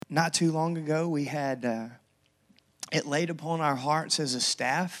not too long ago, we had it laid upon our hearts as a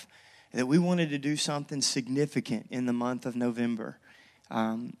staff that we wanted to do something significant in the month of November.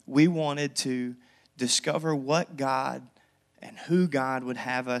 We wanted to discover what God and who God would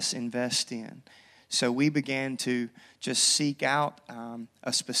have us invest in. So we began to just seek out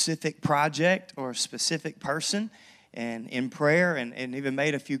a specific project or a specific person, and in prayer, and even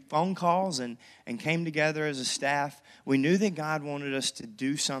made a few phone calls and came together as a staff. We knew that God wanted us to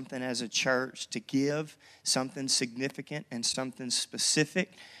do something as a church, to give something significant and something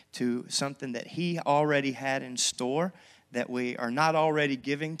specific to something that He already had in store that we are not already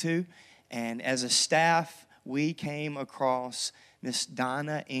giving to. And as a staff, we came across Miss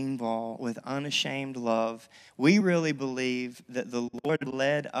Donna Engvall with Unashamed Love. We really believe that the Lord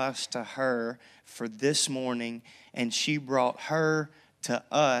led us to her for this morning, and she brought her to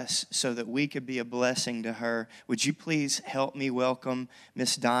us so that we could be a blessing to her. Would you please help me welcome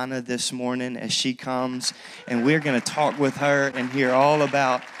Miss Donna this morning as she comes, and we're going to talk with her and hear all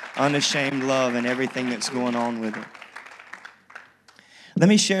about Unashamed Love and everything that's going on with it. Let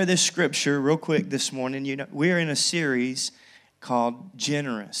me share this scripture real quick this morning. You know, we're in a series called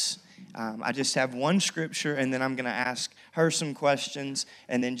Generous. I just have one scripture, and then I'm going to ask her some questions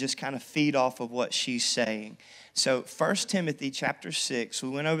and then just kind of feed off of what she's saying. So 1 Timothy chapter 6, we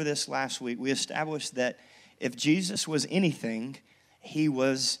went over this last week. We established that if Jesus was anything, He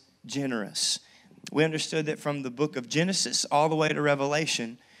was generous. We understood that from the book of Genesis all the way to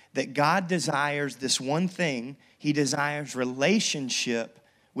Revelation, that God desires this one thing. He desires relationship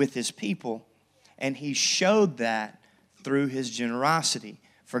with His people, and He showed that through His generosity.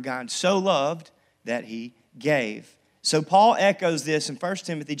 For God so loved that He gave. So Paul echoes this in 1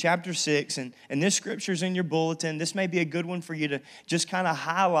 Timothy chapter 6, and this scripture's in your bulletin. This may be a good one for you to just kind of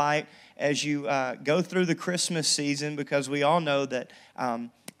highlight as you go through the Christmas season, because we all know that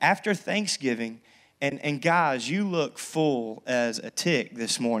after Thanksgiving, and guys, you look full as a tick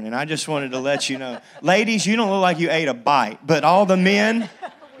this morning. I just wanted to let you know. Ladies, you don't look like you ate a bite, but all the men,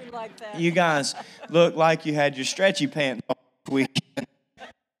 we like that. You guys look like you had your stretchy pants on this weekend.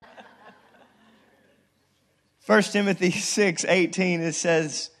 1 Timothy 6:18, it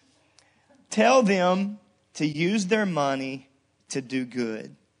says, tell them to use their money to do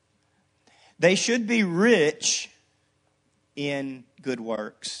good. They should be rich in good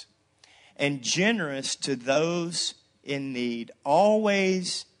works and generous to those in need,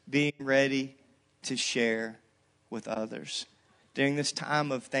 always being ready to share with others. During this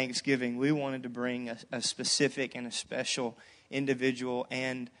time of Thanksgiving, we wanted to bring a specific and a special individual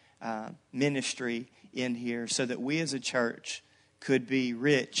and ministry in here so that we as a church could be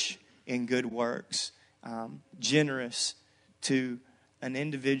rich in good works, generous to an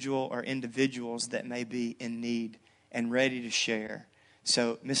individual or individuals that may be in need and ready to share.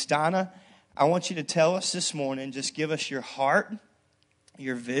 So, Miss Donna, I want you to tell us this morning, just give us your heart,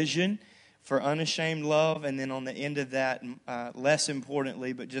 your vision for Unashamed Love, and then on the end of that, less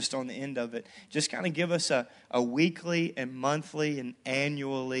importantly, but just on the end of it, just kind of give us a weekly and monthly and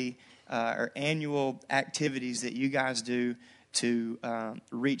annually or annual activities that you guys do to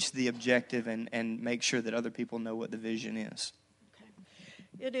reach the objective and make sure that other people know what the vision is.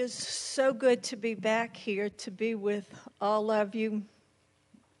 It is so good to be back here, to be with all of you.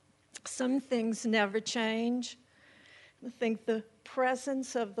 Some things never change. I think the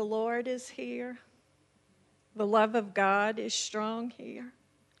presence of the Lord is here. The love of God is strong here.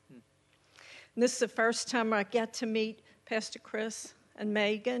 And this is the first time I get to meet Pastor Chris and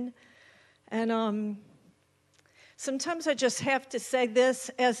Megan. And sometimes I just have to say this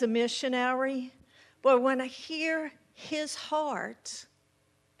as a missionary. But when I hear his heart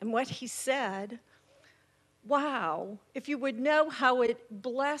and what he said, wow, if you would know how it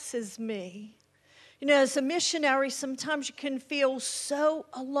blesses me. You know, as a missionary, sometimes you can feel so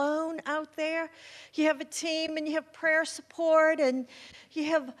alone out there. You have a team and you have prayer support and you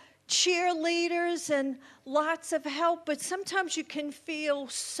have cheerleaders and lots of help, but sometimes you can feel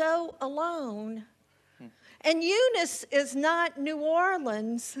so alone. And Eunice is not New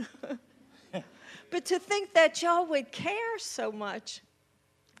Orleans. But to think that y'all would care so much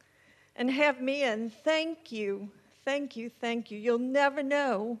and have me in, thank you, thank you, thank you. You'll never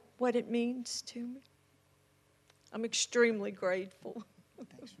know what it means to me. I'm extremely grateful.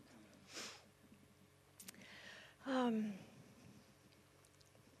 Thanks for coming.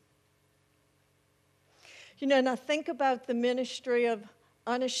 You know, and I think about the ministry of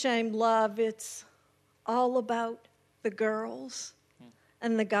Unashamed Love. It's all about the girls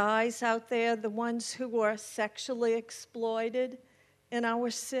and the guys out there, the ones who are sexually exploited in our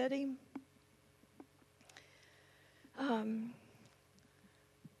city.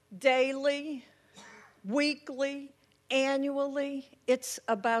 daily, weekly, annually. It's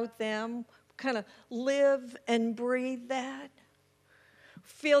about them. Kind of live and breathe that.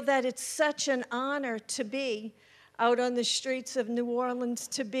 Feel that it's such an honor to be out on the streets of New Orleans,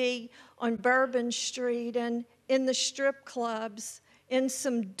 to be on Bourbon Street and in the strip clubs, in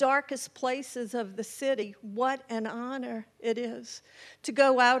some darkest places of the city. What an honor it is to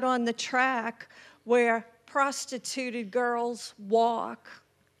go out on the track where prostituted girls walk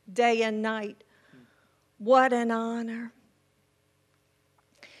day and night. What an honor.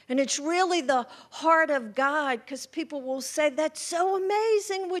 And it's really the heart of God, because people will say, that's so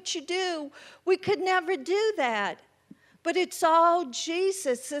amazing what you do. We could never do that. But it's all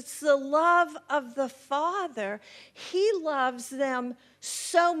Jesus. It's the love of the Father. He loves them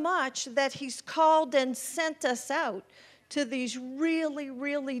so much that he's called and sent us out to these really,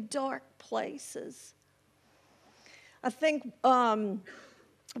 really dark places. I think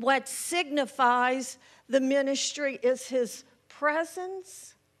what signifies the ministry is his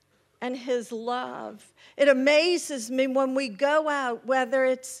presence and his love. It amazes me when we go out, whether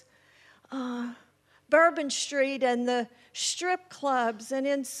it's Bourbon Street and the strip clubs, and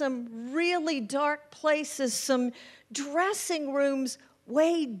in some really dark places, some dressing rooms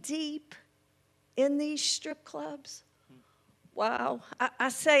way deep in these strip clubs. Wow. I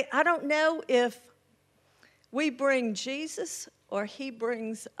say, I don't know if we bring Jesus or he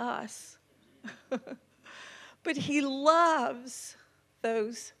brings us. But he loves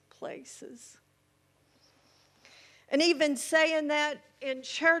those places. And even saying that in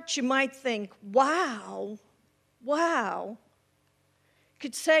church, you might think, wow.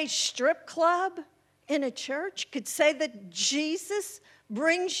 Could say strip club in a church. Could say that Jesus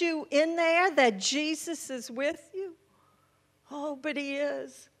brings you in there, that Jesus is with you. Oh, but he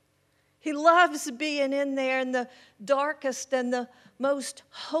is. He loves being in there in the darkest and the most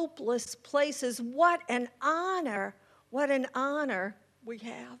hopeless places. What an honor we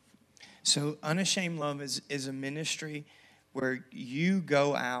have. So Unashamed Love is a ministry where you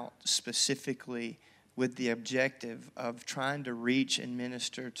go out specifically with the objective of trying to reach and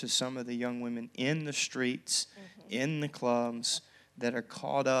minister to some of the young women in the streets, in the clubs that are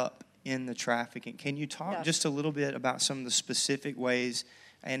caught up in the trafficking. Can you talk just a little bit about some of the specific ways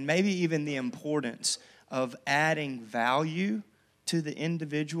and maybe even the importance of adding value to the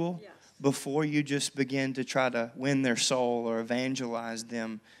individual before you just begin to try to win their soul or evangelize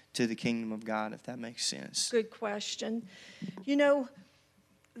them to the kingdom of God, if that makes sense? Good question. You know,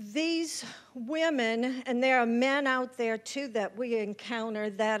 these women, and there are men out there too that we encounter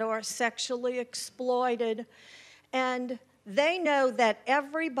that are sexually exploited, and they know that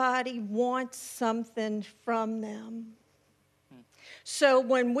everybody wants something from them. So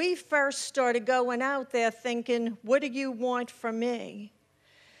when we first started going out there thinking, what do you want from me?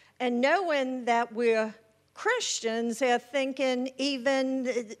 And knowing that we're Christians, they're thinking even,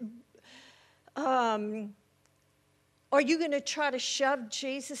 are you going to try to shove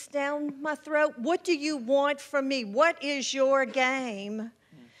Jesus down my throat? What do you want from me? What is your game?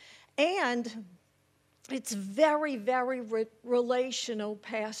 And it's very, very relational,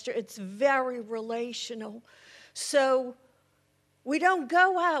 Pastor. It's very relational. So we don't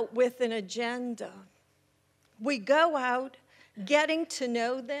go out with an agenda. We go out getting to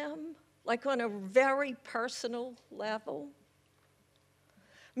know them, like on a very personal level,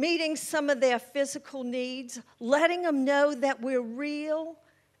 meeting some of their physical needs, letting them know that we're real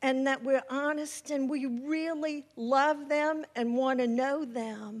and that we're honest and we really love them and want to know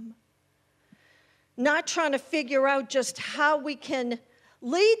them. Not trying to figure out just how we can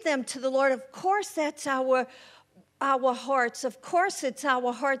lead them to the Lord. Of course, that's our hearts. Of course, it's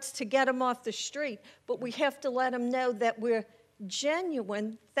our hearts to get them off the street, but we have to let them know that we're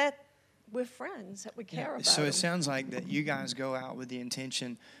genuine, that we're friends, that we care about So them. it sounds like that you guys go out with the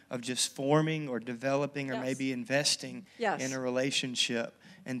intention of just forming or developing or maybe investing in a relationship,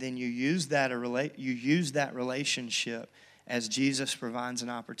 and then you use that relationship as Jesus provides an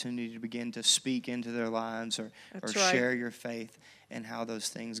opportunity to begin to speak into their lives or share your faith and how those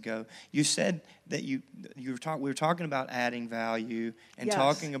things go. You said that we were talking about adding value and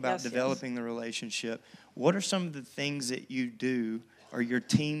talking about developing the relationship. What are some of the things that you do or your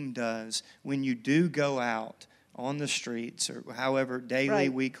team does when you do go out on the streets or however, daily,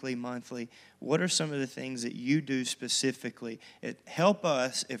 weekly, monthly? What are some of the things that you do specifically? Help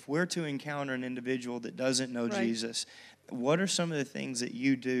us, if we're to encounter an individual that doesn't know Jesus, what are some of the things that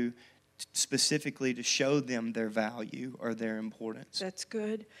you do specifically to show them their value or their importance? That's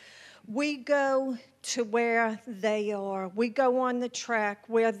good. We go to where they are. We go on the track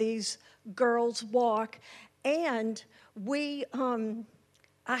where these girls walk, and we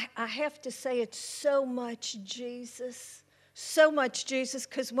I have to say it's so much Jesus. So much Jesus,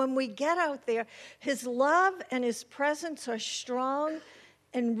 because when we get out there, his love and his presence are strong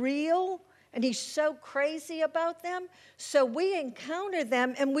and real, and he's so crazy about them. So we encounter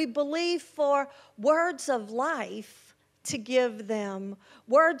them, and we believe for words of life to give them,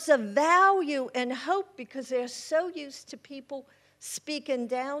 words of value and hope, because they're so used to people speaking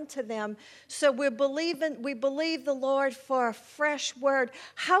down to them. So we believe the Lord for a fresh word.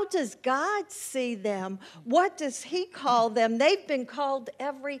 How does God see them? What does he call them? They've been called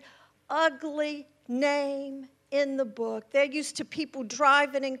every ugly name in the book. They're used to people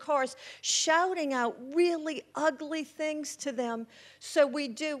driving in cars, shouting out really ugly things to them. So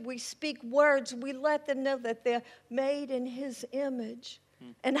we speak words. We let them know that they're made in his image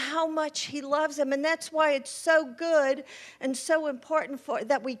and how much he loves them. And that's why it's so good and so important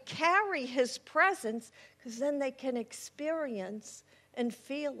that we carry his presence, because then they can experience and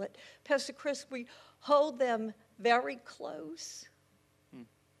feel it. Pastor Chris, we hold them very close,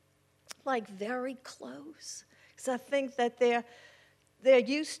 like very close. Because I think that they're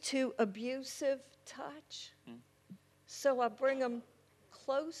used to abusive touch. So I bring them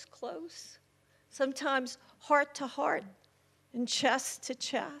close, sometimes heart to heart and chest to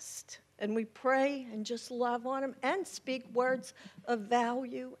chest. And we pray and just love on them and speak words of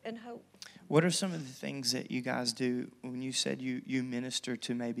value and hope. What are some of the things that you guys do when you said you minister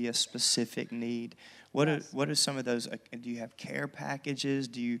to maybe a specific need? What are some of those? Do you have care packages?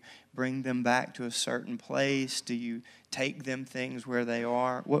 Do you bring them back to a certain place? Do you take them things where they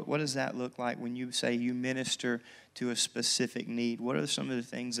are? What does that look like when you say you minister to a specific need? What are some of the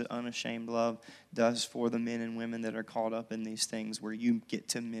things that Unashamed Love does for the men and women that are caught up in these things, where you get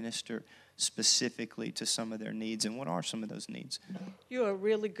to minister specifically to some of their needs? And what are some of those needs? You are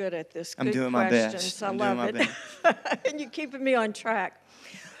really good at this. I'm doing my best. I love it. And you're keeping me on track.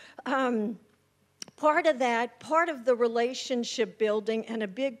 Part of the relationship building, and a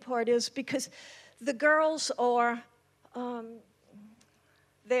big part is because the girls are,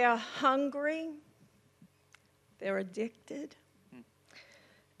 they're hungry, they're addicted,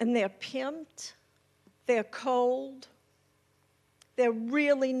 and they're pimped, they're cold, they're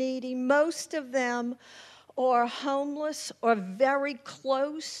really needy. Most of them are homeless or very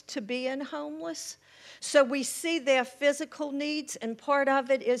close to being homeless. So we see their physical needs, and part of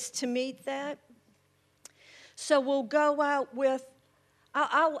it is to meet that. So we'll go out with,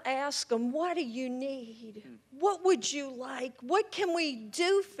 I'll ask them, what do you need? What would you like? What can we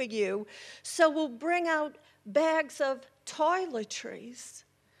do for you? So we'll bring out bags of toiletries.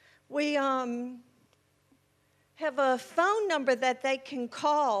 We have a phone number that they can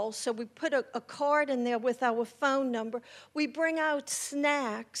call, so we put a card in there with our phone number. We bring out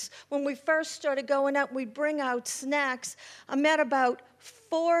snacks. When we first started going out, we bring out snacks. I met about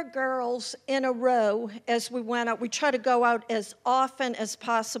 4 girls in a row as we went out. We try to go out as often as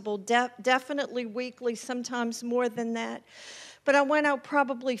possible, definitely weekly, sometimes more than that. But I went out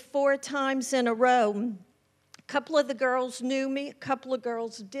probably 4 times in a row. A couple of the girls knew me, a couple of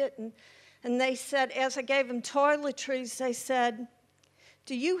girls didn't. And they said, as I gave them toiletries, they said,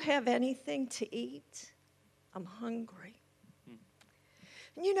 do you have anything to eat? I'm hungry.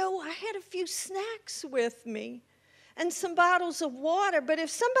 And you know, I had a few snacks with me and some bottles of water, but if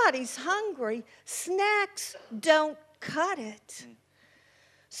somebody's hungry, snacks don't cut it.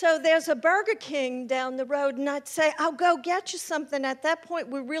 So there's a Burger King down the road, and I'd say, I'll go get you something. At that point,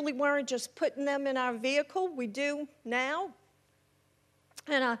 we really weren't just putting them in our vehicle. We do now.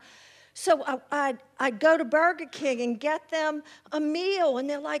 And so I'd go to Burger King and get them a meal, and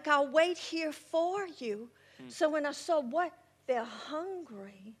they're like, I'll wait here for you. So when I saw they're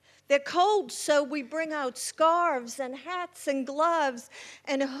hungry, they're cold, so we bring out scarves and hats and gloves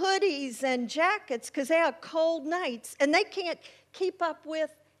and hoodies and jackets, because they are cold nights, and they can't keep up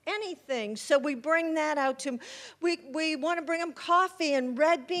with anything. So we bring that out to them. We want to bring them coffee and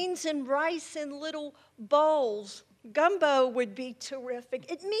red beans and rice in little bowls. Gumbo would be terrific.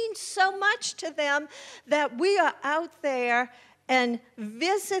 It means so much to them that we are out there and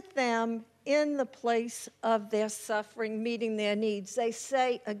visit them in the place of their suffering, meeting their needs. They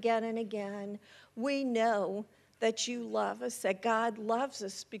say again and again, we know that you love us, that God loves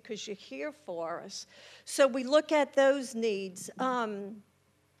us because you're here for us. So we look at those needs.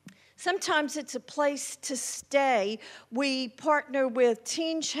 Sometimes it's a place to stay. We partner with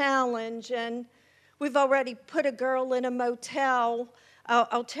Teen Challenge, and we've already put a girl in a motel.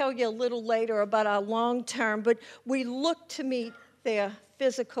 I'll tell you a little later about our long term, but we look to meet their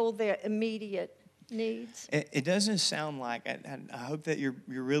physical, their immediate needs. It doesn't sound like, I hope that you're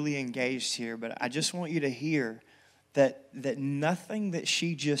really engaged here, but I just want you to hear that nothing that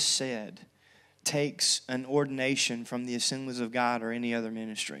she just said takes an ordination from the Assemblies of God or any other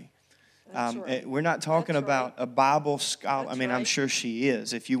ministry. Right. We're not talking That's about a Bible scholar. That's I mean, I'm right. sure she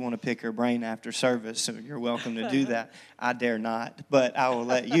is. If you want to pick her brain after service, so you're welcome to do that. I dare not, but I will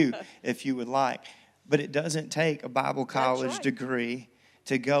let you if you would like. But it doesn't take a Bible college right. degree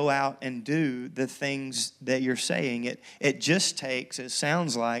to go out and do the things that you're saying. It just takes, it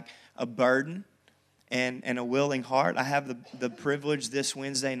sounds like, a burden and a willing heart. I have the privilege this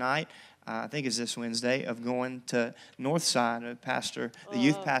Wednesday night, I think it's this Wednesday, of going to Northside. The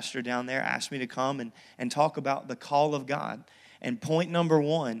youth pastor down there asked me to come and talk about the call of God. And point number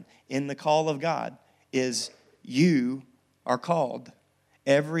one in the call of God is you are called.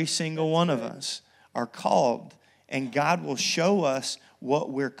 Every single one of us are called. And God will show us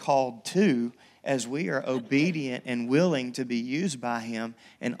what we're called to as we are obedient and willing to be used by Him.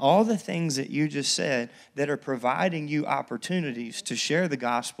 And all the things that you just said that are providing you opportunities to share the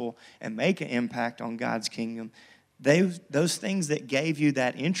gospel and make an impact on God's kingdom, those things that gave you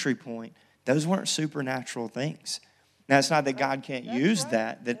that entry point, those weren't supernatural things. Now, it's not that God can't use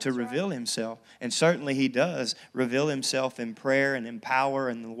that to reveal Himself. And certainly He does reveal Himself in prayer and in power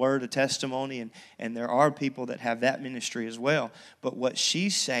and the word of testimony. And there are people that have that ministry as well. But what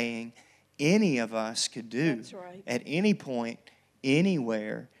she's saying, any of us could do at any point,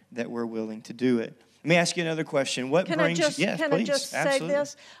 anywhere that we're willing to do it. Let me ask you another question. Can I just say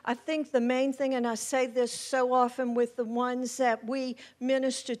this? I think the main thing, and I say this so often with the ones that we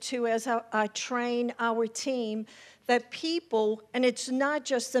minister to as I train our team, that people, and it's not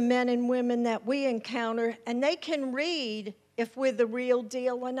just the men and women that we encounter, and they can read if we're the real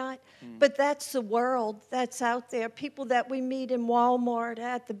deal or not, but that's the world that's out there. People that we meet in Walmart,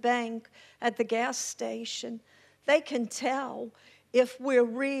 at the bank, at the gas station, they can tell if we're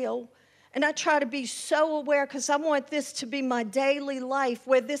real. And I try to be so aware because I want this to be my daily life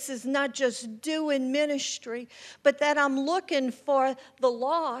where this is not just doing ministry, but that I'm looking for the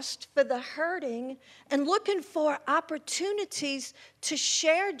lost, for the hurting, and looking for opportunities to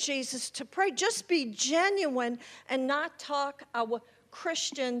share Jesus, to pray. Just be genuine and not talk our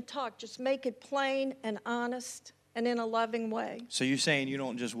Christian talk. Just make it plain and honest and in a loving way. So you're saying you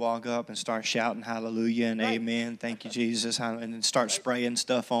don't just walk up and start shouting hallelujah and amen, thank you Jesus, and then start spraying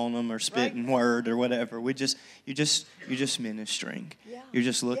stuff on them or spitting word or whatever. You're just ministering. Yeah. You're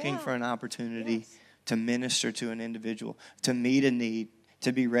just looking for an opportunity to minister to an individual, to meet a need,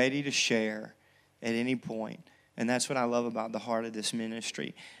 to be ready to share at any point. And that's what I love about the heart of this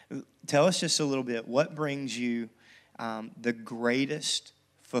ministry. Tell us just a little bit, what brings you the greatest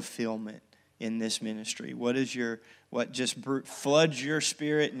fulfillment in this ministry? What just floods your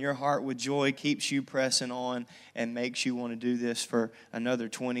spirit and your heart with joy, keeps you pressing on, and makes you want to do this for another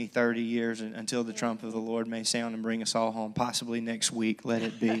 20, 30 years until the trump of the Lord may sound and bring us all home, possibly next week, let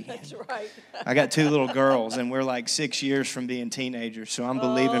it be. That's right. I got 2 little girls, and we're like 6 years from being teenagers, so I'm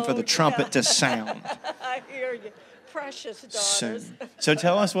believing for the trumpet to sound. I hear you. Precious daughters. Soon. So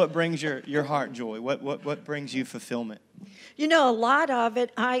tell us what brings your heart joy. What brings you fulfillment? You know, a lot of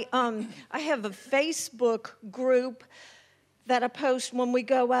it, I have a Facebook group that I post when we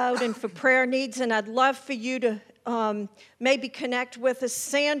go out and for prayer needs, and I'd love for you to maybe connect with us.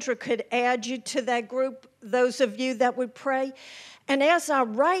 Sandra could add you to that group, those of you that would pray. And as I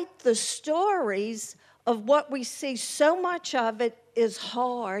write the stories of what we see, so much of it is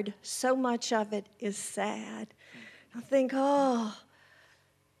hard, so much of it is sad. I think, oh,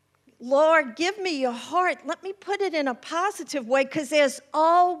 Lord, give me your heart. Let me put it in a positive way because there's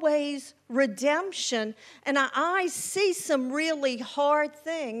always redemption. And I see some really hard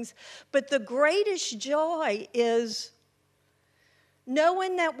things. But the greatest joy is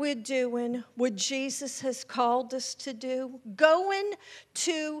knowing that we're doing what Jesus has called us to do, going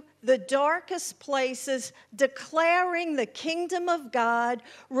to the darkest places, declaring the kingdom of God,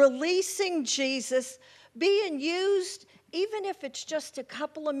 releasing Jesus, being used, even if it's just a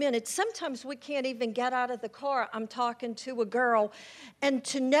couple of minutes. Sometimes we can't even get out of the car. I'm talking to a girl. And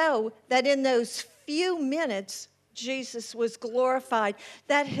to know that in those few minutes, Jesus was glorified,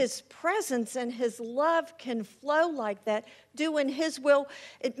 that His presence and His love can flow like that, doing His will.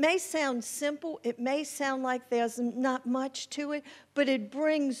 It may sound simple. It may sound like there's not much to it, but it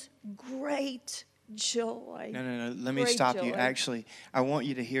brings great joy. No. Let me stop you. Actually, I want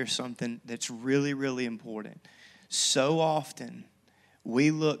you to hear something that's really, really important. So often,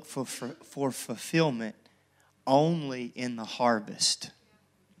 we look for fulfillment only in the harvest.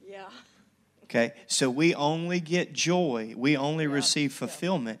 Yeah. Okay? So we only get joy, we only receive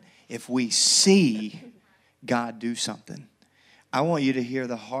fulfillment if we see God do something. I want you to hear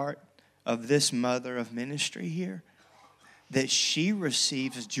the heart of this mother of ministry here. that she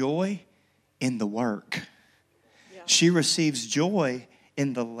receives joy in the work. Yeah. She receives joy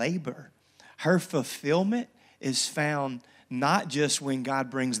in the labor. Her fulfillment is found not just when God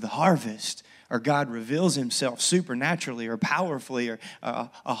brings the harvest or God reveals himself supernaturally or powerfully or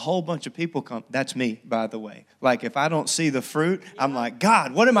a whole bunch of people come. That's me, by the way. Like if I don't see the fruit, I'm like,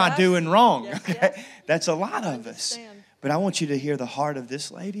 God, what am I doing wrong? Yes, Okay? yes. That's a lot of us. Understand. But I want you to hear the heart of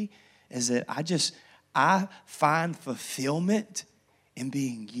this lady is that I find fulfillment in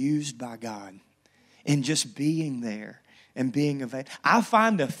being used by God, in just being there and being available. I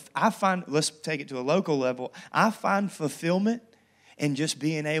find, let's take it to a local level, I find fulfillment in just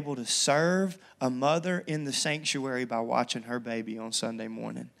being able to serve a mother in the sanctuary by watching her baby on Sunday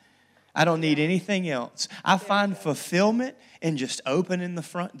morning. I don't need anything else. I find fulfillment in just opening the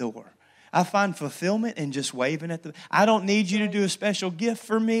front door. I find fulfillment in just waving at I don't need you to do a special gift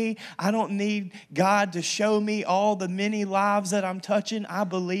for me. I don't need God to show me all the many lives that I'm touching. I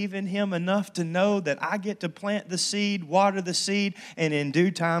believe in him enough to know that I get to plant the seed, water the seed, and in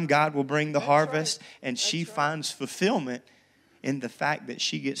due time, God will bring the harvest. Right. And she finds fulfillment in the fact that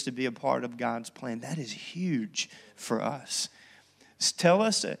she gets to be a part of God's plan. That is huge for us. Tell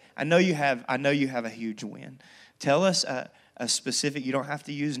us, I know you have a huge win. Tell us a specific, you don't have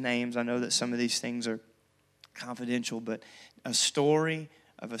to use names. I know that some of these things are confidential, but a story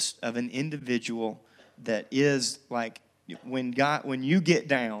of an individual that is like when you get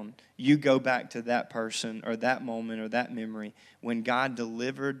down, you go back to that person or that moment or that memory when God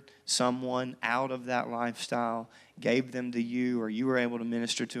delivered someone out of that lifestyle, gave them to you, or you were able to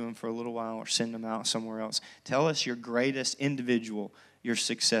minister to them for a little while or send them out somewhere else. Tell us your greatest individual, your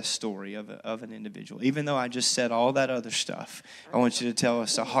success story of an individual. Even though I just said all that other stuff, I want you to tell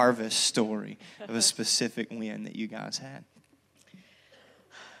us a harvest story of a specific win that you guys had.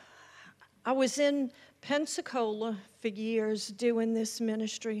 I was in Pensacola for years doing this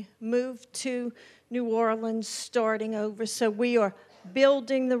ministry, moved to New Orleans, starting over. So we are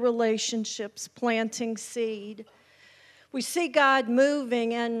building the relationships, planting seed. We see God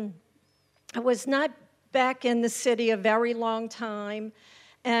moving, and I was not back in the city a very long time,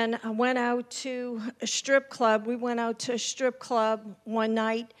 and I went out to a strip club. We went out to a strip club one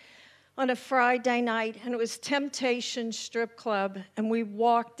night on a Friday night, and it was Temptation Strip Club, and we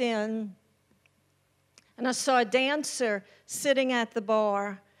walked in, and I saw a dancer sitting at the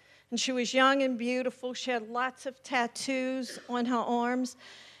bar, and she was young and beautiful. She had lots of tattoos on her arms,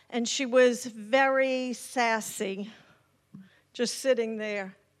 and she was very sassy, just sitting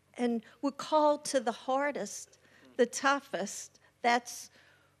there. And we're called to the hardest, the toughest. That's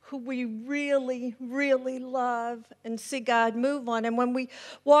who we really, really love and see God move on. And when we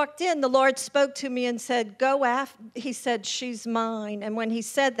walked in, the Lord spoke to me and said, go after. He said, she's mine. And when he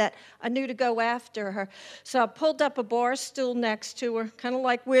said that, I knew to go after her. So I pulled up a bar stool next to her, kind of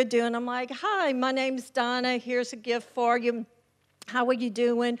like we're doing. I'm like, hi, my name's Donna. Here's a gift for you. How are you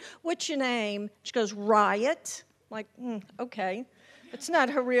doing? What's your name? She goes, Riot. I'm like, okay. It's not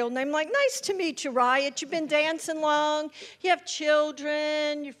her real name. I'm like, nice to meet you, Riot. You've been dancing long. You have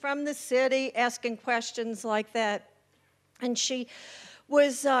children. You're from the city, asking questions like that. And she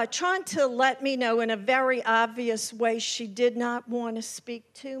was trying to let me know in a very obvious way she did not want to speak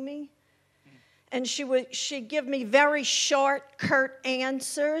to me. And she'd give me very short, curt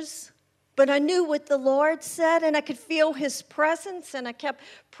answers. But I knew what the Lord said, and I could feel his presence, and I kept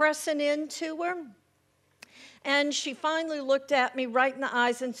pressing into her. And she finally looked at me right in the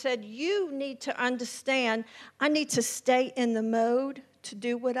eyes and said, you need to understand, I need to stay in the mode to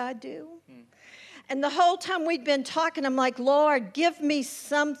do what I do. And the whole time we'd been talking, I'm like, Lord, give me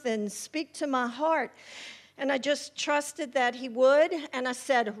something, speak to my heart. And I just trusted that he would. And I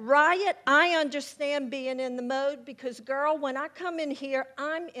said, Riot, I understand being in the mode because, girl, when I come in here,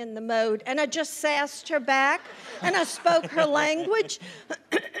 I'm in the mode. And I just sassed her back, and I spoke her language.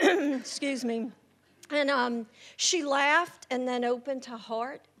 Excuse me. And she laughed and then opened her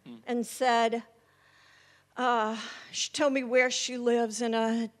heart and said, she told me where she lives in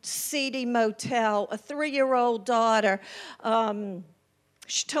a seedy motel, a 3-year-old daughter.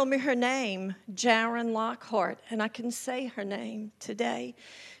 She told me her name, Jaron Lockhart, and I can say her name today.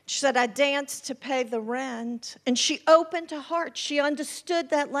 She said, I danced to pay the rent. And she opened her heart. She understood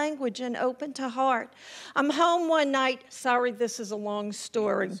that language and opened her heart. I'm home one night. Sorry, this is a long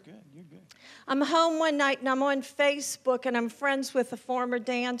story. That's good. You're good. I'm home one night, and I'm on Facebook, and I'm friends with a former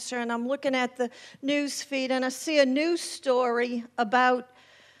dancer, and I'm looking at the news feed, and I see a news story about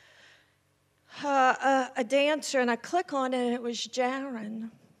a dancer, and I click on it, and it was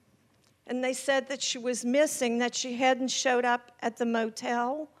Jaron. And they said that she was missing, that she hadn't showed up at the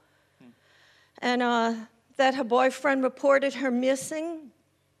motel. And that her boyfriend reported her missing.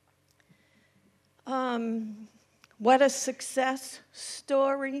 What a success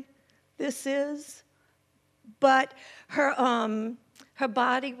story this is. But her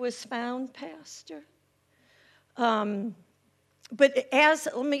body was found, Pastor. But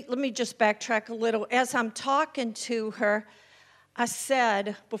let me just backtrack a little. As I'm talking to her, I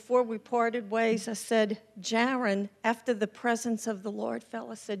said, before we parted ways, I said, Jaron, after the presence of the Lord fell,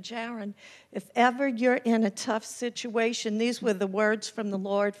 I said, Jaron, if ever you're in a tough situation, these were the words from the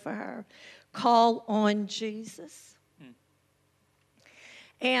Lord for her, call on Jesus.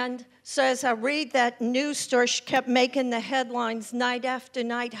 And so as I read that news story, she kept making the headlines night after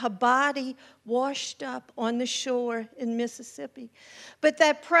night. Her body washed up on the shore in Mississippi. But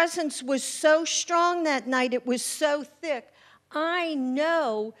that presence was so strong that night, it was so thick. I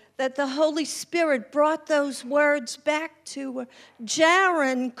know that the Holy Spirit brought those words back to her.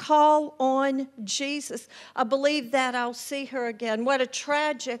 Jaron, call on Jesus. I believe that I'll see her again. What a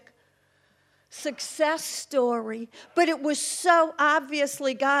tragic success story. But it was so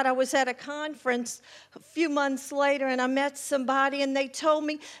obviously God. I was at a conference a few months later, and I met somebody, and they told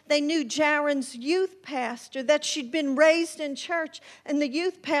me they knew Jaron's youth pastor, that she'd been raised in church, and the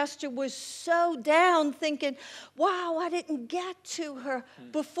youth pastor was so down thinking, wow, I didn't get to her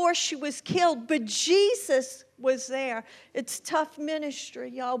before she was killed, but Jesus was there. It's tough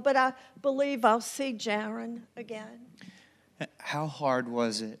ministry, y'all, but I believe I'll see Jaron again. How hard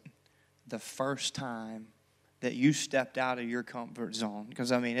was it the first time that you stepped out of your comfort zone?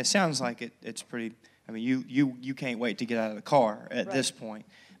 Because, I mean, it sounds like it's pretty, I mean, you can't wait to get out of the car at this point.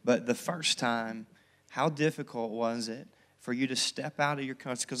 But the first time, how difficult was it for you to step out of your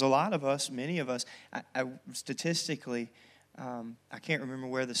comfort? Because a lot of us, many of us, statistically, I can't remember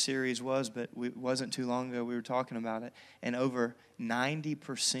where the series was, but it wasn't too long ago we were talking about it, and over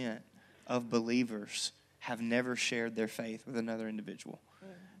 90% of believers have never shared their faith with another individual.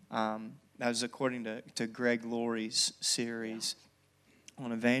 That was according to Greg Laurie's series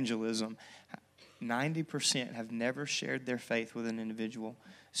on evangelism. 90% have never shared their faith with an individual.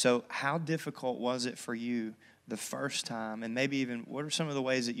 So how difficult was it for you the first time? And maybe even what are some of the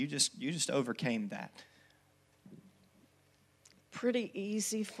ways that you just overcame that? Pretty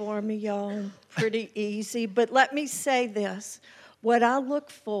easy for me, y'all. Pretty easy. But let me say this. What I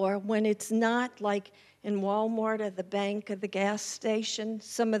look for when it's not like in Walmart or the bank or the gas station,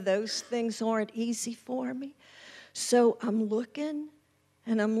 some of those things aren't easy for me. So I'm looking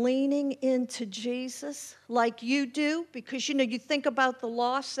and I'm leaning into Jesus like you do, because, you know, you think about the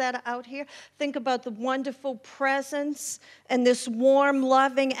lost that are out here. Think about the wonderful presence and this warm,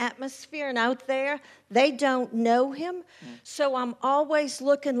 loving atmosphere. And out there, they don't know him. So I'm always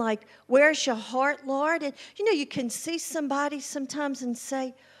looking like, where's your heart, Lord? And, you know, you can see somebody sometimes and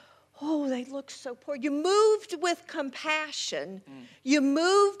say, oh, they look so poor. You moved with compassion. You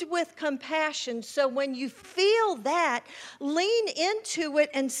moved with compassion. So when you feel that, lean into it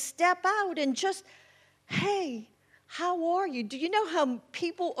and step out and just, hey, how are you? Do you know how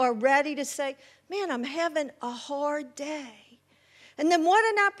people are ready to say, man, I'm having a hard day? And then what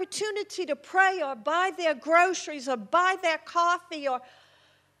an opportunity to pray or buy their groceries or buy their coffee or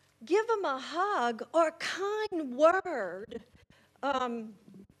give them a hug or a kind word.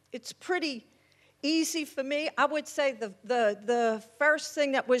 It's pretty easy for me. I would say the first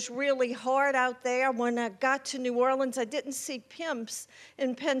thing that was really hard out there when I got to New Orleans, I didn't see pimps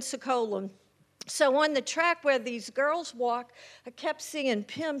in Pensacola. So on the track where these girls walk, I kept seeing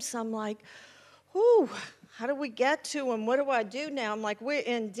pimps. I'm like, ooh, how do we get to them? What do I do now? I'm like, we're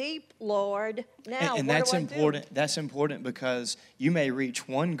in deep, Lord. Now, and what that's do I important. do? That's important because you may reach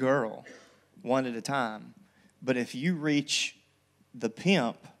one girl one at a time, but if you reach the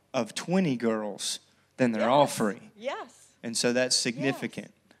pimp of 20 girls, then they're all free. Yes. And so that's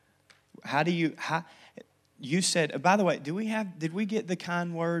significant. Yes. You said, by the way, did we get the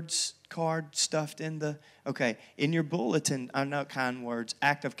kind words card stuffed in in your bulletin, not kind words,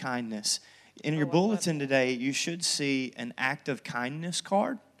 act of kindness. In your bulletin today, you should see an act of kindness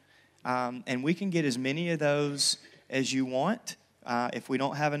card. And we can get as many of those as you want. If we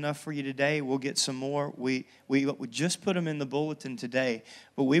don't have enough for you today, we'll get some more. We just put them in the bulletin today.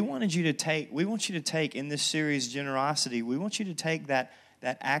 But we want you to take in this series, Generosity, we want you to take that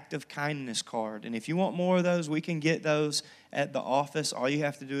act of kindness card. And if you want more of those, we can get those at the office. All you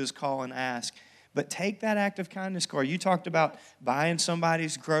have to do is call and ask. But take that act of kindness card. You talked about buying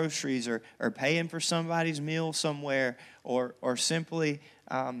somebody's groceries or paying for somebody's meal somewhere or simply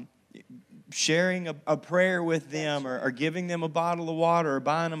sharing a prayer with them or giving them a bottle of water or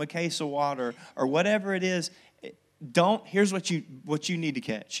buying them a case of water or whatever it is. Here's what you need to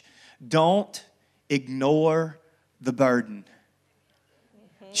catch. Don't ignore the burden.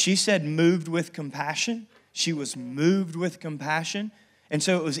 She said moved with compassion. She was moved with compassion. And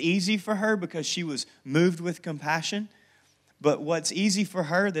so it was easy for her because she was moved with compassion. But what's easy for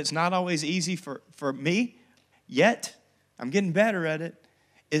her that's not always easy for me, yet, I'm getting better at it,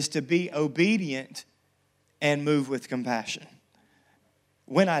 is to be obedient and move with compassion.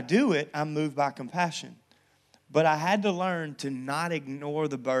 When I do it, I'm moved by compassion. But I had to learn to not ignore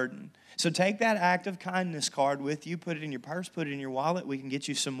the burden. So take that act of kindness card with you, put it in your purse, put it in your wallet. We can get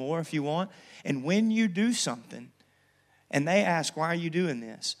you some more if you want. And when you do something, and they ask, why are you doing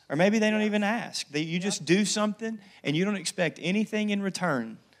this? Or maybe they don't even ask. You just do something, and you don't expect anything in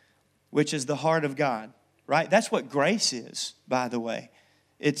return, which is the heart of God, right? That's what grace is, by the way.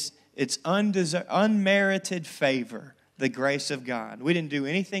 It's unmerited favor, the grace of God. We didn't do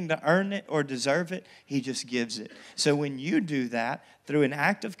anything to earn it or deserve it. He just gives it. So when you do that through an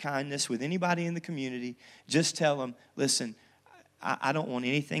act of kindness with anybody in the community, just tell them, listen, I don't want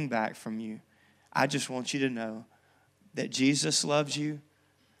anything back from you. I just want you to know that Jesus loves you,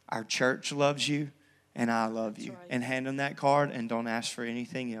 our church loves you, and I love you. Right. And hand them that card and don't ask for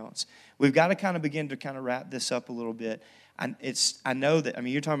anything else. We've got to kind of begin to kind of wrap this up a little bit. I know that,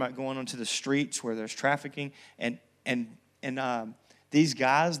 you're talking about going onto the streets where there's trafficking, and these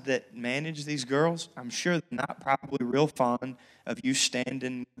guys that manage these girls, I'm sure they're not probably real fond of you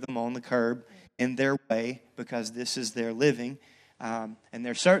standing with them on the curb in their way because this is their living. And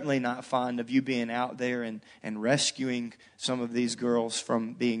they're certainly not fond of you being out there and rescuing some of these girls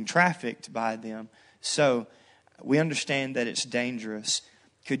from being trafficked by them. So we understand that it's dangerous.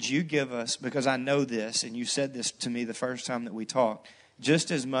 Could you give us, because I know this, and you said this to me the first time that we talked, just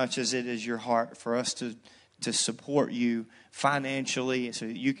as much as it is your heart for us to support you financially so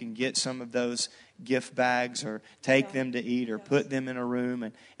that you can get some of those gift bags or take them to eat or put them in a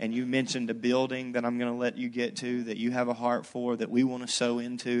room. And you mentioned a building that I'm going to let you get to that you have a heart for, that we want to sow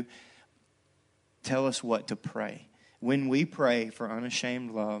into. Tell us what to pray. When we pray for Unashamed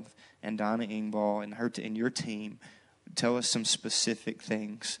Love and Donna Engvall and her and your team, tell us some specific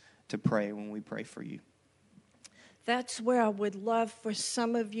things to pray when we pray for you. That's where I would love for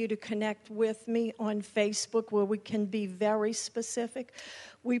some of you to connect with me on Facebook, where we can be very specific.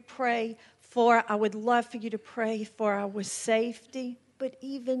 I would love for you to pray for our safety, but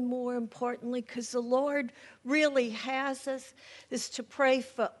even more importantly, because the Lord really has us, is to pray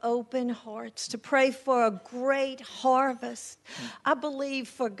for open hearts, to pray for a great harvest. I believe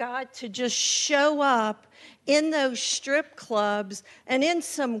for God to just show up in those strip clubs and in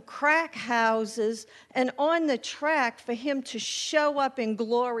some crack houses and on the track, for Him to show up in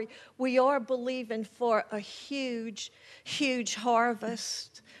glory. We are believing for a huge, huge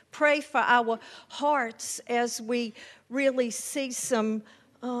harvest. Pray for our hearts as we really see some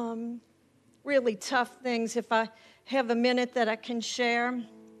really tough things. If I have a minute that I can share.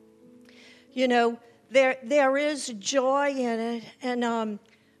 There is joy in it. And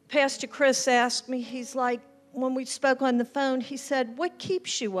Pastor Chris asked me, he's like, when we spoke on the phone, he said, what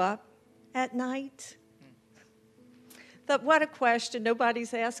keeps you up at night? Thought, what a question.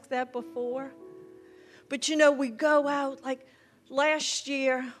 Nobody's asked that before. But we go out, like last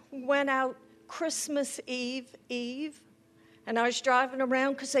year, we went out Christmas Eve, and I was driving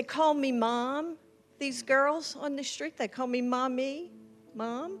around because they call me Mom. These girls on the street, they call me Mommy,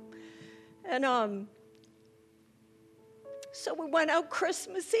 Mom. And so we went out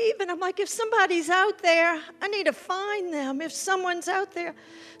Christmas Eve, and I'm like, if somebody's out there, I need to find them, if someone's out there.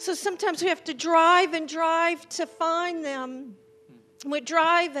 So sometimes we have to drive to find them. We're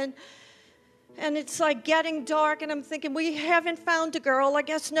driving, and it's like getting dark, and I'm thinking, we haven't found a girl. I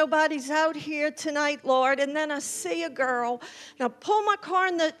guess nobody's out here tonight, Lord. And then I see a girl, and I pull my car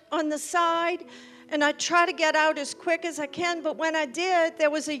on the side, and I try to get out as quick as I can. But when I did, there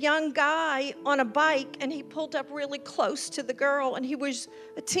was a young guy on a bike, and he pulled up really close to the girl, and he was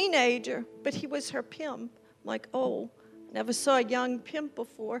a teenager, but he was her pimp. I'm like, oh, never saw a young pimp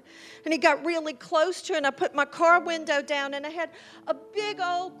before. And he got really close to her, and I put my car window down, and I had a big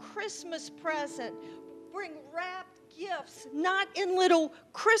old Christmas present. Bring wrapped gifts, not in little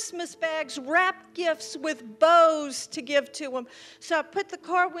Christmas bags, wrapped gifts with bows to give to him. So I put the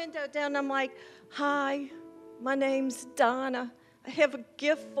car window down, and I'm like, hi, my name's Donna. I have a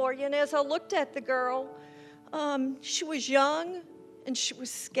gift for you. And as I looked at the girl, she was young, and she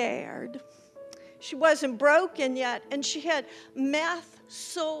was scared. She wasn't broken yet, and she had meth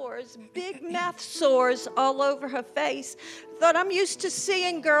sores, big meth sores all over her face. Thought, I'm used to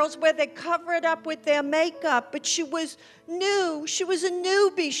seeing girls where they cover it up with their makeup, but she was new. She was a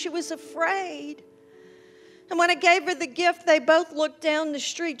newbie. She was afraid. And when I gave her the gift, they both looked down the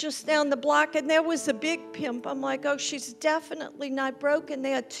street, just down the block, and there was a big pimp. I'm like, oh, she's definitely not broken.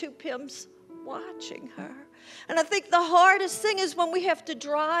 There are two pimps watching her. And I think the hardest thing is when we have to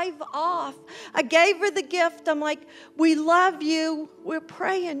drive off. I gave her the gift. I'm like, we love you. We're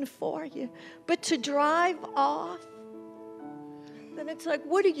praying for you. But to drive off, then it's like,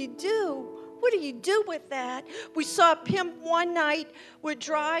 what do you do? What do you do with that? We saw a pimp one night. We're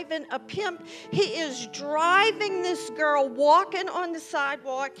driving a pimp. He is driving this girl, walking on the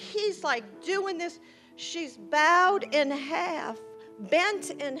sidewalk. He's like doing this. She's bowed in half, bent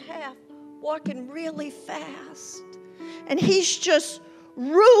in half, walking really fast. And he's just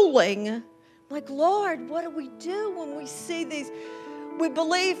ruling. Like, Lord, what do we do when we see these? We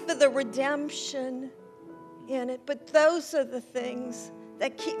believe for the redemption in it, but those are the things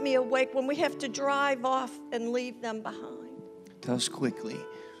that keep me awake when we have to drive off and leave them behind. Tell us quickly,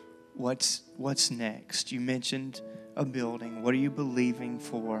 what's next? You mentioned a building. What are you believing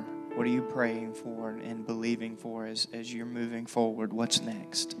for? What are you praying for and believing for as you're moving forward? What's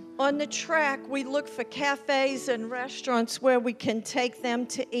next? On the track, we look for cafes and restaurants where we can take them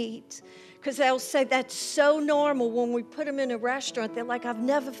to eat. Because they'll say that's so normal when we put them in a restaurant. They're like, I've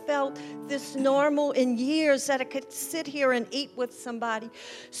never felt this normal in years that I could sit here and eat with somebody.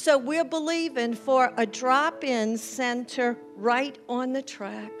 So we're believing for a drop-in center right on the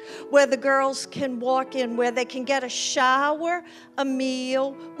track where the girls can walk in, where they can get a shower, a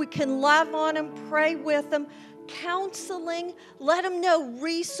meal. We can love on them, pray with them, counseling, let them know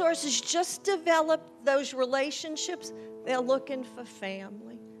resources. Just develop those relationships. They're looking for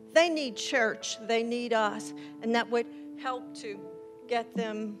family. They need church. They need us. And that would help to get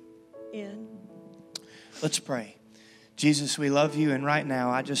them in. Let's pray. Jesus, we love you. And right now,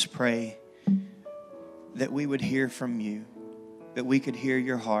 I just pray that we would hear from you, that we could hear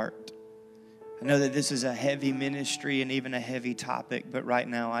your heart. I know that this is a heavy ministry and even a heavy topic, but right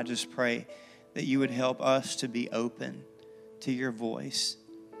now, I just pray that you would help us to be open to your voice.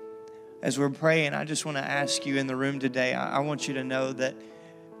 As we're praying, I just want to ask you in the room today, I want you to know that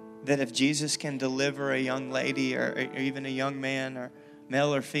if Jesus can deliver a young lady or even a young man or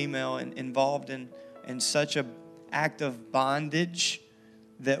male or female involved in such an act of bondage,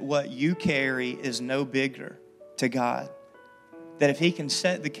 that what you carry is no bigger to God. That if he can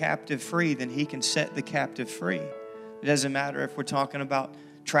set the captive free, then he can set the captive free. It doesn't matter if we're talking about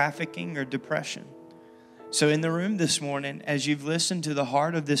trafficking or depression. So in the room this morning, as you've listened to the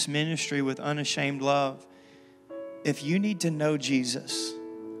heart of this ministry with Unashamed Love, if you need to know Jesus,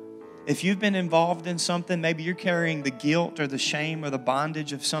 if you've been involved in something, maybe you're carrying the guilt or the shame or the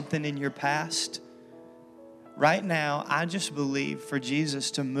bondage of something in your past, right now, I just believe for Jesus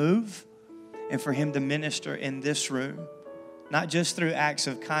to move and for him to minister in this room, not just through acts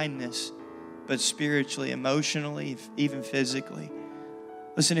of kindness, but spiritually, emotionally, even physically.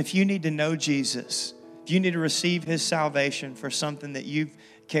 Listen, if you need to know Jesus, if you need to receive his salvation for something that you're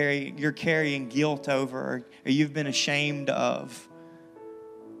carrying guilt over or you've been ashamed of,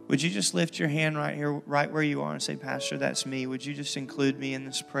 would you just lift your hand right here, right where you are and say, Pastor, that's me. Would you just include me in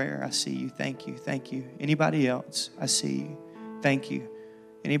this prayer? I see you. Thank you. Thank you. Anybody else? I see you. Thank you.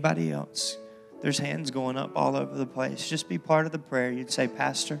 Anybody else? There's hands going up all over the place. Just be part of the prayer. You'd say,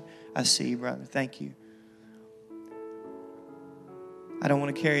 Pastor, I see you, brother. Thank you. I don't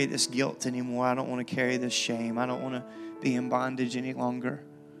want to carry this guilt anymore. I don't want to carry this shame. I don't want to be in bondage any longer.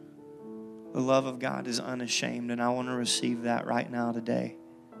 The love of God is unashamed, and I want to receive that right now today.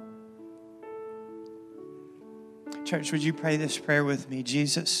 Church, would you pray this prayer with me?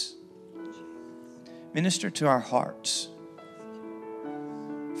 Jesus, minister to our hearts.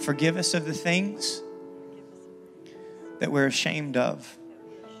 Forgive us of the things that we're ashamed of,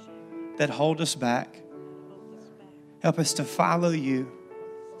 that hold us back. Help us to follow you,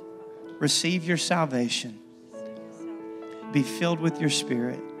 receive your salvation, be filled with your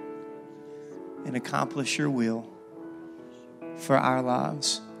Spirit, and accomplish your will for our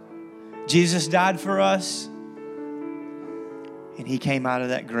lives. Jesus died for us, and he came out of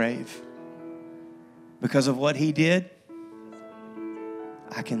that grave. Because of what he did,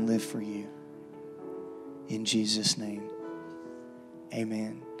 I can live for you. In Jesus' name,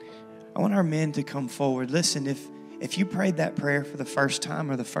 amen. I want our men to come forward. Listen, if you prayed that prayer for the first time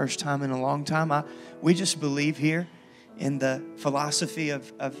or the first time in a long time, we just believe here in the philosophy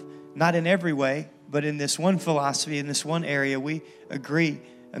of not in every way, but in this one philosophy, in this one area, we agree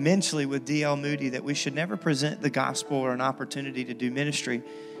immensely with D.L. Moody that we should never present the gospel or an opportunity to do ministry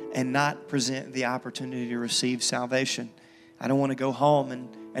and not present the opportunity to receive salvation. I don't want to go home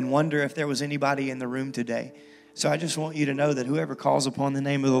and wonder if there was anybody in the room today. So I just want you to know that whoever calls upon the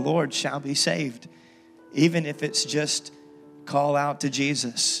name of the Lord shall be saved. even if it's just call out to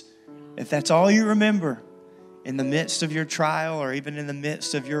Jesus. If that's all you remember in the midst of your trial or even in the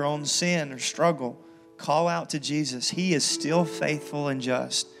midst of your own sin or struggle, call out to Jesus. He is still faithful and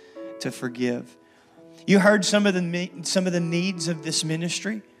just to forgive. You heard some of the needs of this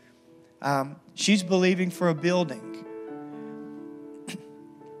ministry. She's believing for a building.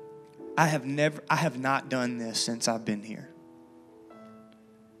 I have not done this since I've been here.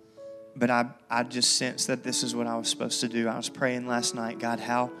 But I just sensed that this is what I was supposed to do. I was praying last night, God,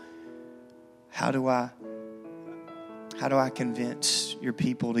 how do I convince your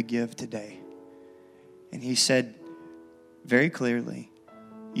people to give today? And he said very clearly,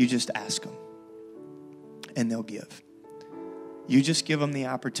 you just ask them and they'll give. You just give them the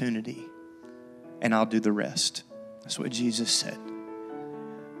opportunity and I'll do the rest. That's what Jesus said.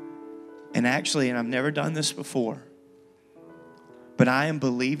 And actually, and I've never done this before, but I am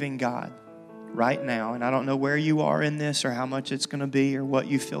believing God right now, and I don't know where you are in this or how much it's going to be or what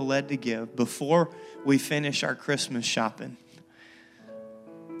you feel led to give. Before we finish our Christmas shopping,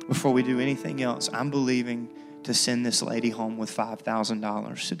 before we do anything else, I'm believing to send this lady home with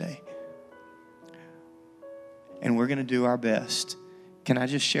 $5,000 today. And we're going to do our best. Can I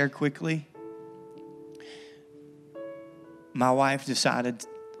just share quickly? My wife just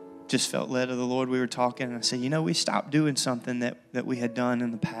felt led of the Lord. We were talking, and I said, we stopped doing something that we had done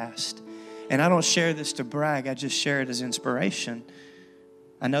in the past. And I don't share this to brag. I just share it as inspiration.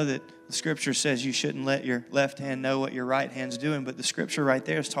 I know that the scripture says you shouldn't let your left hand know what your right hand's doing, but the scripture right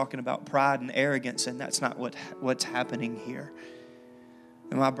there is talking about pride and arrogance, and that's not what's happening here.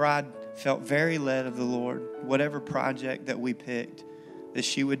 And my bride felt very led of the Lord, whatever project that we picked, that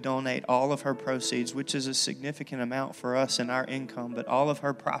she would donate all of her proceeds, which is a significant amount for us in our income, but all of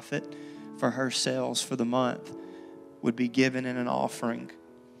her profit for her sales for the month would be given in an offering.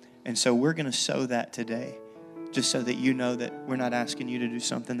 And so we're going to sow that today, just so that you know that we're not asking you to do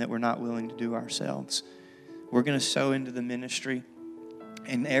something that we're not willing to do ourselves. We're going to sow into the ministry,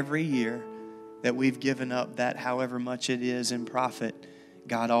 and every year that we've given up that however much it is in profit,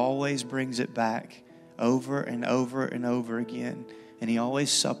 God always brings it back over and over and over again. And he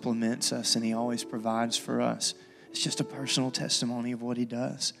always supplements us, and he always provides for us. It's just a personal testimony of what he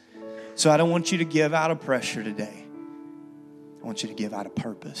does. So I don't want you to give out of pressure today. I want you to give out of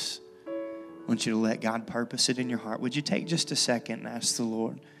purpose. I want you to let God purpose it in your heart. Would you take just a second and ask the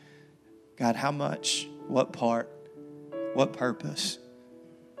Lord, God, how much, what part, what purpose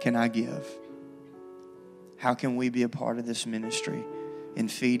can I give? How can we be a part of this ministry in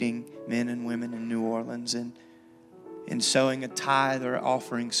feeding men and women in New Orleans, and in sowing a tithe or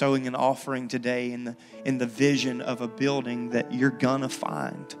offering, sowing an offering today in the vision of a building that you're going to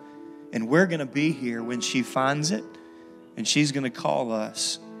find. And we're going to be here when she finds it, and she's going to call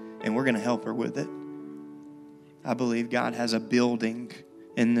us, and we're going to help her with it. I believe God has a building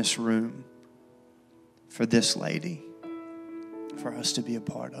in this room for this lady, for us to be a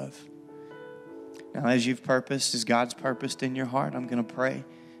part of. Now, as you've purposed, as God's purposed in your heart, I'm going to pray.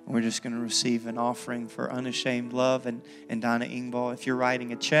 And we're just going to receive an offering for Unashamed Love and Donna Ingvall. If you're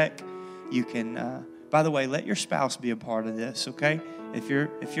writing a check, you can, by the way, let your spouse be a part of this, okay? If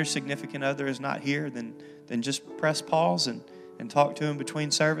your significant other is not here, then just press pause and talk to him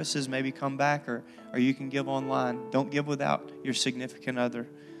between services. Maybe come back, or you can give online. Don't give without your significant other.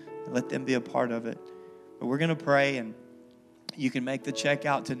 Let them be a part of it. But we're going to pray, and you can make the check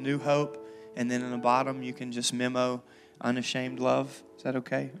out to New Hope, and then in the bottom you can just memo Unashamed Love. Is that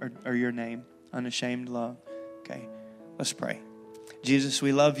okay? Or your name, Unashamed Love. Okay, let's pray. Jesus,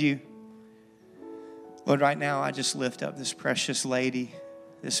 we love you. Lord, right now I just lift up this precious lady,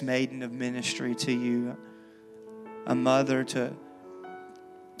 this maiden of ministry to you, a mother to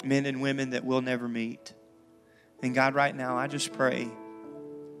men and women that we'll never meet. And God, right now I just pray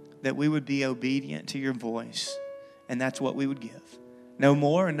that we would be obedient to your voice, and that's what we would give. No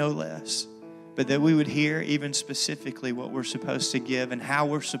more and no less. But that we would hear even specifically what we're supposed to give and how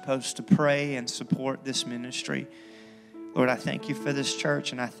we're supposed to pray and support this ministry. Lord, I thank you for this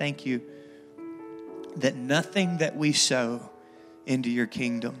church, and I thank you that nothing that we sow into your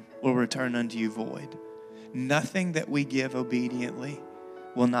kingdom will return unto you void. Nothing that we give obediently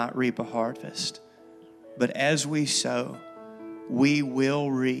will not reap a harvest. But as we sow, we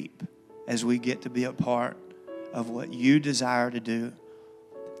will reap as we get to be a part of what you desire to do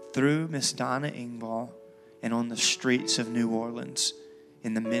through Miss Donna Ingvall and on the streets of New Orleans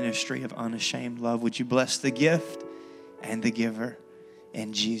in the ministry of Unashamed Love. Would you bless the gift and the giver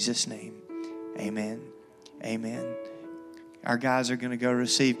in Jesus' name? Amen. Amen. Our guys are going to go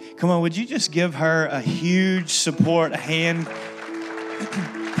receive. Come on, would you just give her a huge support, a hand?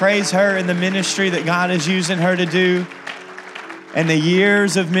 Praise her in the ministry that God is using her to do, and the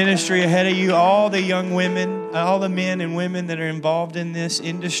years of ministry ahead of you. All the young women, all the men and women that are involved in this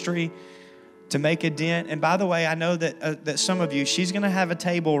industry to make a dent. And by the way, I know that some of you, she's going to have a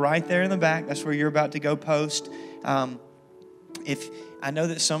table right there in the back. That's where you're about to go post. If I know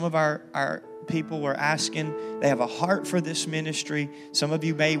that some of our people were asking, they have a heart for this ministry. Some of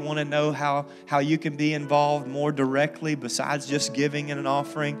you may want to know how you can be involved more directly besides just giving and an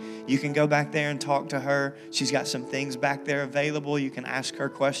offering. You can go back there and talk to her. She's got some things back there available. You can ask her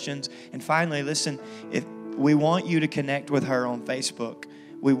questions. And finally, listen, if we want you to connect with her on Facebook.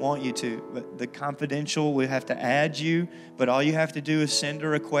 We want you to. But the confidential, we have to add you. But all you have to do is send a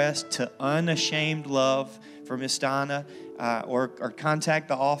request to Unashamed Love for Miss Donna, or contact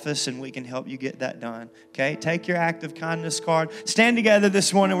the office and we can help you get that done. Okay? Take your act of kindness card. Stand together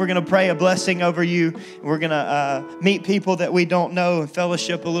this morning. We're going to pray a blessing over you. We're going to meet people that we don't know and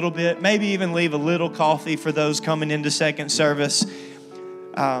fellowship a little bit. Maybe even leave a little coffee for those coming into second service.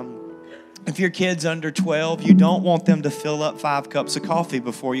 If your kid's under 12, you don't want them to fill up 5 cups of coffee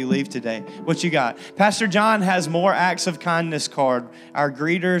before you leave today. What you got? Pastor John has more acts of kindness card. Our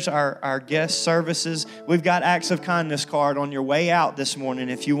greeters, our guest services, we've got acts of kindness card on your way out this morning.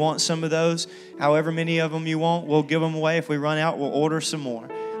 If you want some of those, however many of them you want, we'll give them away. If we run out, we'll order some more.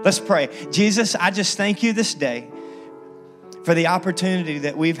 Let's pray. Jesus, I just thank you this day for the opportunity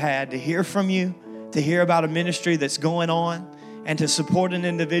that we've had to hear from you, to hear about a ministry that's going on, and to support an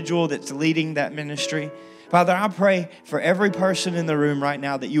individual that's leading that ministry. Father, I pray for every person in the room right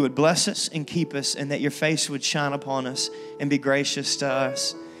now that you would bless us and keep us, and that your face would shine upon us and be gracious to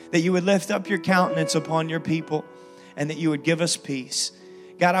us. That you would lift up your countenance upon your people, and that you would give us peace.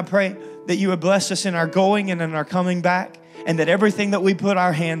 God, I pray that you would bless us in our going and in our coming back, and that everything that we put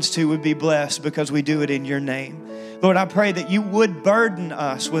our hands to would be blessed because we do it in your name. Lord, I pray that you would burden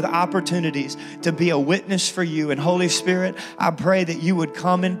us with opportunities to be a witness for you. And Holy Spirit, I pray that you would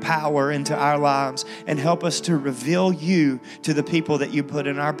come in power into our lives and help us to reveal you to the people that you put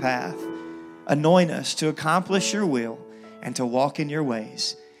in our path. Anoint us to accomplish your will and to walk in your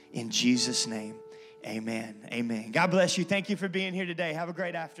ways. In Jesus' name, amen. Amen. God bless you. Thank you for being here today. Have a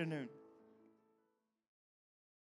great afternoon.